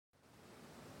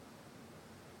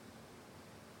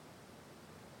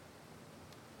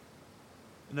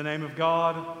In the name of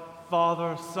God,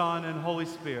 Father, Son, and Holy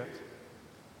Spirit.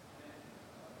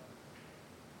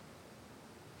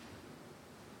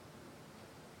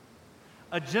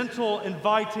 A gentle,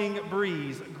 inviting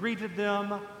breeze greeted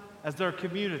them as their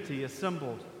community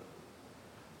assembled.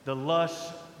 The lush,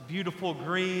 beautiful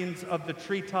greens of the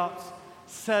treetops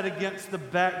set against the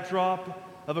backdrop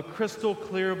of a crystal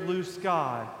clear blue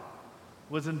sky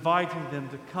was inviting them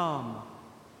to come,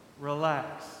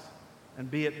 relax,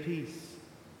 and be at peace.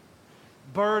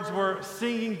 Birds were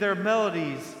singing their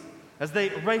melodies as they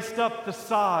raced up the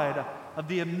side of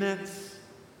the immense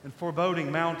and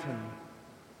foreboding mountain.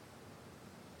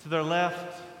 To their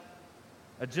left,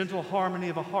 a gentle harmony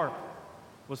of a harp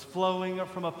was flowing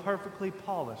from a perfectly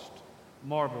polished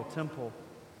marble temple.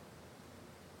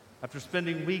 After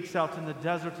spending weeks out in the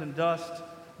desert and dust,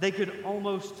 they could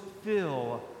almost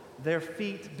feel their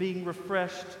feet being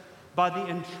refreshed by the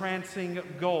entrancing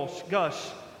gush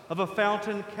of a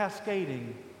fountain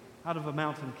cascading out of a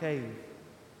mountain cave.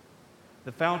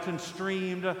 The fountain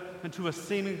streamed into a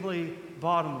seemingly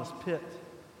bottomless pit.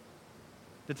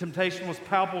 The temptation was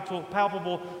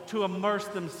palpable to immerse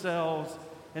themselves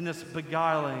in this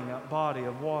beguiling body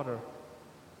of water.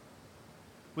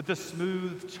 With the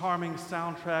smooth, charming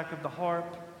soundtrack of the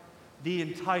harp, the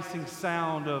enticing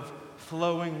sound of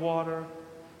flowing water,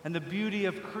 and the beauty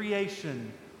of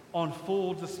creation on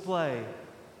full display,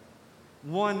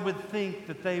 one would think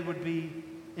that they would be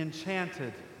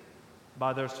enchanted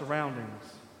by their surroundings.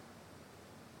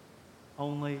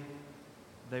 Only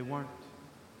they weren't.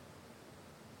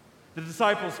 The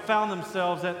disciples found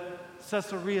themselves at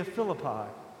Caesarea Philippi.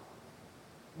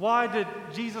 Why did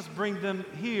Jesus bring them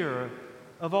here,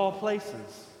 of all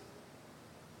places?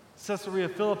 Caesarea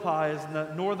Philippi is in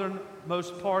the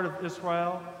northernmost part of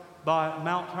Israel by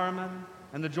Mount Hermon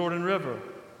and the Jordan River.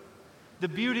 The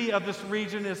beauty of this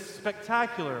region is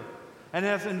spectacular and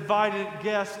has invited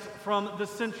guests from the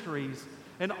centuries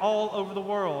and all over the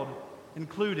world,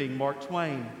 including Mark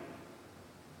Twain.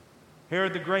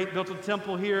 Herod the Great built a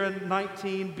temple here in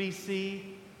 19 BC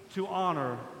to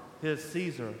honor his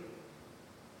Caesar.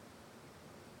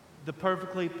 The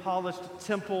perfectly polished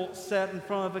temple sat in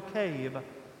front of a cave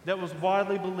that was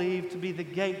widely believed to be the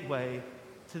gateway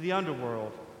to the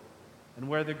underworld and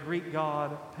where the Greek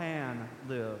god Pan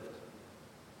lived.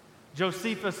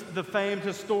 Josephus, the famed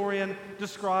historian,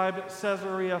 described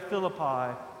Caesarea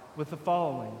Philippi with the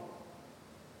following: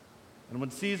 "And when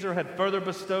Caesar had further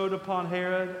bestowed upon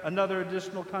Herod another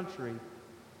additional country,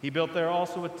 he built there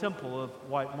also a temple of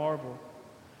white marble.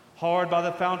 Hard by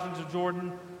the fountains of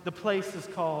Jordan, the place is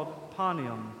called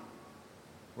Panium,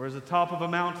 whereas the top of a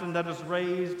mountain that is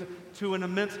raised to an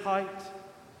immense height,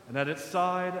 and at its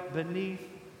side, beneath,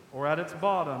 or at its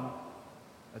bottom,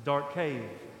 a dark cave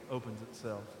opens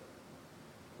itself,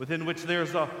 within which there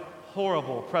is a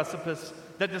horrible precipice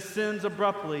that descends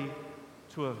abruptly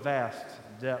to a vast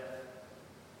depth.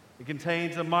 It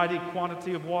contains a mighty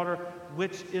quantity of water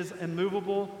which is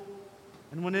immovable,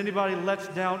 and when anybody lets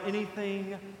down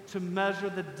anything to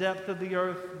measure the depth of the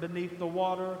earth beneath the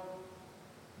water,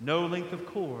 no length of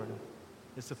cord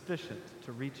is sufficient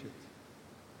to reach it.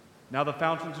 Now the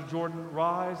fountains of Jordan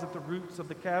rise at the roots of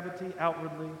the cavity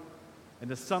outwardly,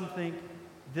 and to some think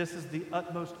this is the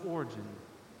utmost origin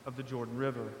of the Jordan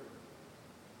River.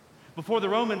 Before the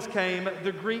Romans came,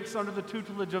 the Greeks, under the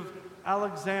tutelage of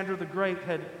Alexander the Great,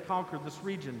 had conquered this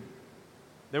region.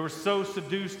 They were so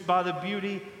seduced by the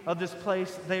beauty of this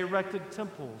place, they erected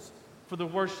temples for the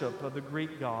worship of the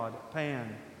Greek god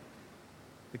Pan.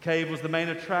 The cave was the main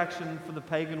attraction for the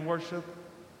pagan worship.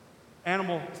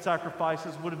 Animal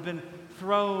sacrifices would have been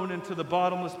thrown into the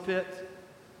bottomless pit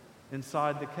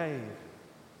inside the cave.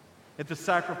 If the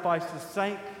sacrifices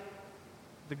sank,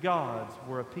 the gods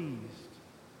were appeased.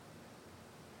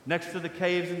 Next to the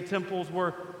caves and temples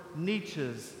were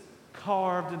niches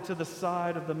carved into the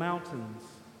side of the mountains.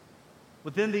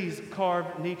 Within these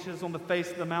carved niches on the face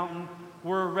of the mountain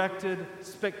were erected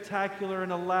spectacular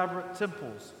and elaborate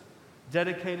temples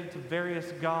dedicated to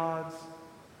various gods,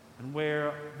 and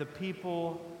where the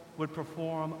people would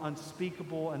perform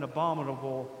unspeakable and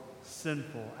abominable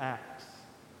sinful acts.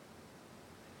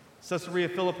 Caesarea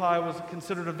Philippi was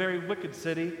considered a very wicked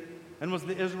city and was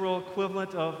the Israel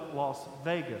equivalent of Las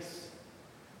Vegas.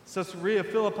 Caesarea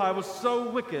Philippi was so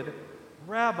wicked,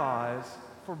 rabbis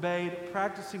forbade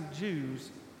practicing Jews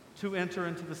to enter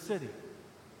into the city.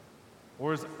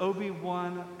 Or as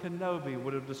Obi-Wan Kenobi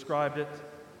would have described it,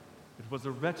 it was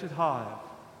a wretched hive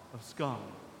of scum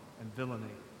and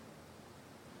villainy.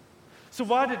 So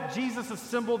why did Jesus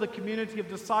assemble the community of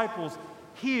disciples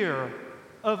here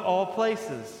of all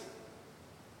places?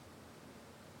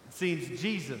 It seems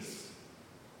Jesus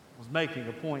was making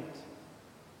a point.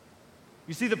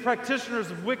 You see, the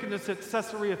practitioners of wickedness at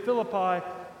Caesarea Philippi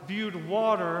viewed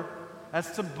water as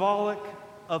symbolic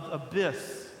of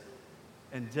abyss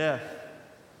and death.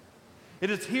 It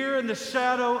is here in the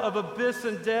shadow of abyss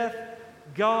and death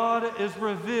God is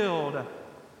revealed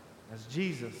as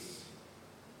Jesus.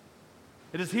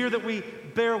 It is here that we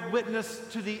bear witness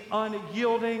to the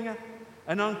unyielding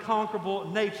and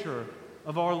unconquerable nature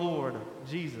of our Lord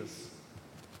Jesus.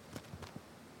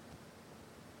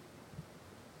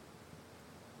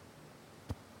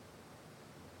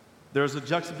 There is a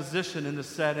juxtaposition in this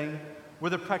setting where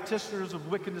the practitioners of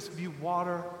wickedness view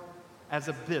water as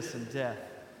abyss and death,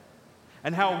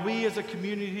 and how we as a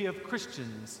community of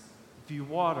Christians view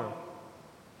water.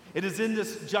 It is in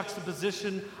this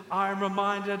juxtaposition I am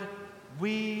reminded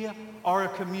we are a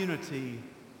community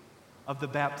of the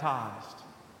baptized.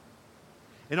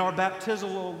 In our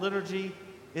baptismal liturgy,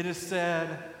 it is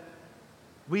said,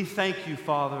 "We thank you,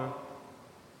 Father,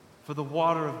 for the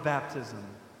water of baptism.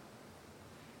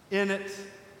 In it,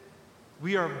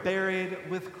 we are buried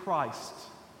with Christ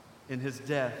in his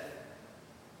death.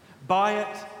 By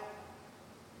it,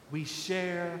 we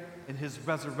share in his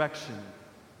resurrection.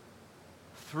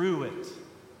 Through it,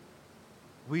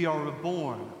 we are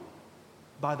reborn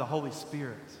by the Holy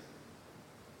Spirit."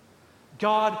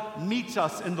 God meets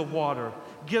us in the water,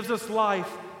 gives us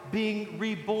life, being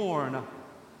reborn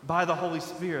by the Holy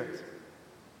Spirit.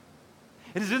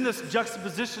 It is in this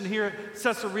juxtaposition here at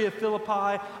Caesarea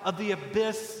Philippi of the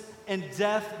abyss and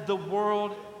death the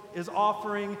world is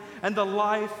offering and the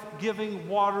life-giving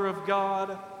water of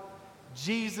God,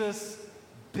 Jesus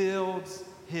builds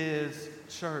his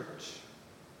church.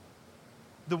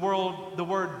 The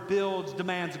word builds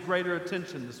demands greater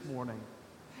attention this morning.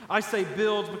 I say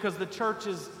builds because the church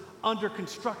is under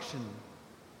construction.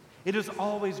 It is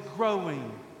always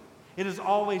growing. It is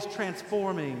always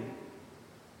transforming.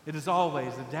 It is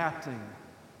always adapting.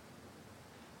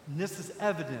 And this is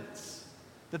evidence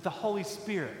that the Holy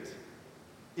Spirit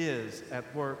is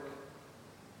at work.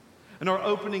 In our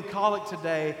opening collect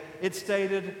today, it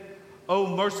stated,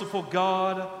 "O merciful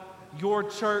God, your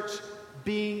church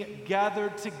being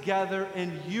gathered together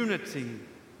in unity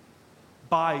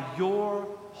by your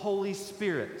Holy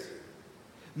Spirit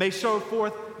may show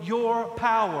forth your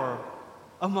power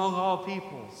among all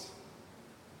peoples."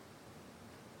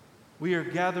 We are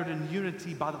gathered in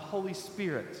unity by the Holy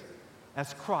Spirit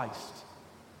as Christ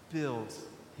builds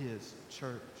his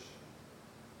church.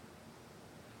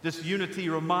 This unity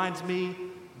reminds me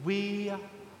we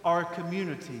are a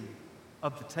community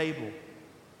of the table.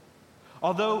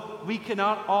 Although we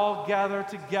cannot all gather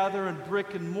together in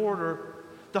brick and mortar,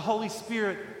 the Holy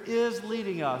Spirit is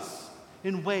leading us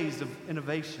in ways of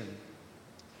innovation.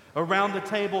 Around the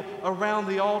table, around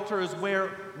the altar is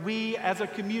where we as a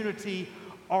community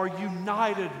are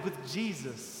united with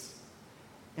Jesus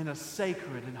in a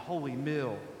sacred and holy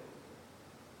meal.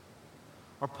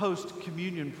 Our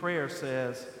post-communion prayer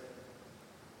says,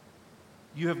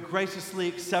 "You have graciously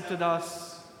accepted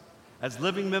us as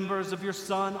living members of your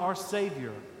Son, our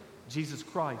Savior, Jesus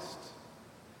Christ,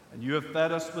 and you have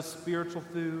fed us with spiritual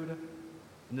food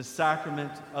in the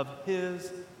sacrament of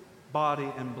his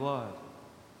body and blood.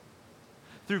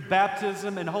 Through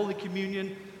baptism and Holy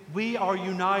Communion, we are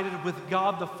united with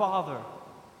God the Father,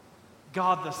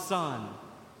 God the Son,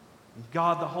 and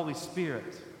God the Holy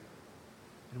Spirit.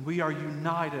 And we are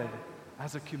united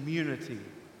as a community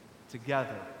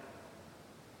together."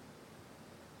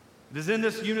 It is in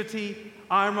this unity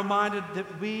I am reminded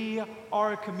that we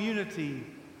are a community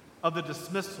of the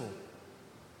dismissal.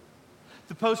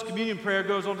 The post-communion prayer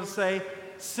goes on to say,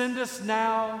 "Send us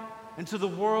now into the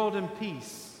world in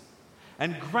peace,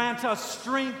 and grant us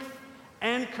strength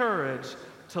and courage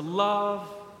to love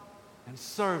and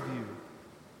serve you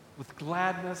with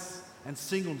gladness and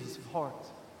singleness of heart."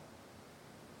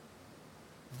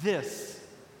 This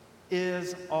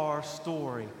is our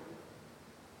story.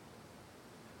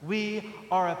 We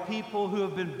are a people who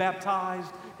have been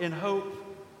baptized in hope.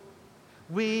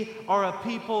 We are a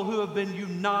people who have been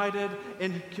united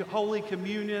in Holy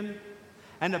Communion,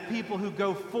 and a people who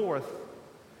go forth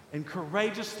and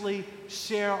courageously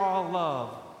share our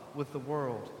love with the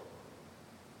world.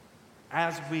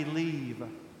 As we leave,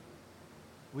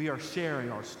 we are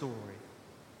sharing our story.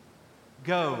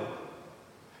 Go,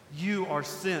 you are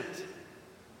sent.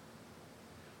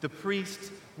 The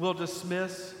priest will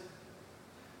dismiss.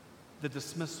 The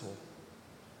dismissal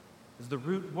is the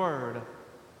root word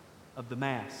of the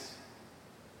Mass.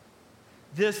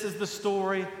 This is the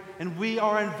story, and we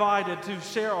are invited to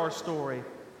share our story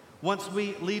once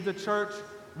we leave the church,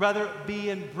 whether it be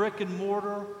in brick and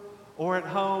mortar or at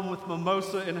home with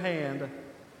mimosa in hand.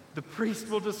 the priest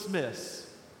will dismiss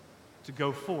to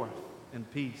go forth in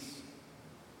peace.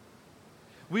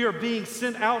 We are being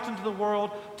sent out into the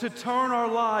world to turn our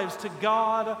lives to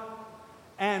God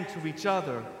and to each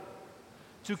other,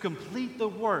 to complete the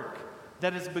work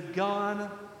that is begun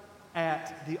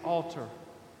at the altar.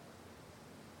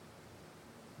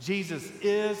 Jesus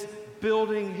is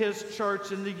building his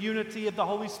church in the unity of the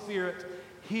Holy Spirit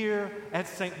here at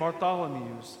St.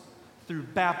 Bartholomew's through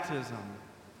baptism,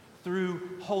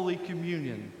 through Holy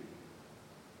Communion,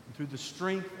 and through the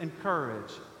strength and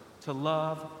courage to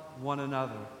love one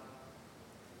another.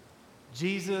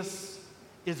 Jesus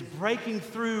is breaking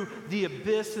through the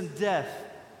abyss and death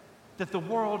that the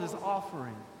world is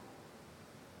offering.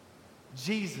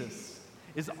 Jesus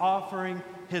is offering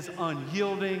his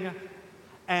unyielding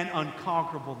and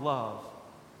unconquerable love.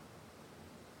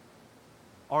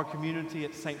 Our community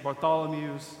at St.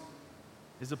 Bartholomew's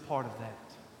is a part of that.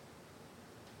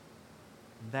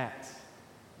 And that's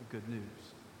the good news.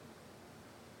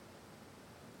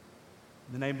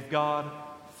 In the name of God,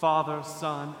 Father,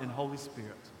 Son, and Holy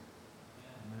Spirit.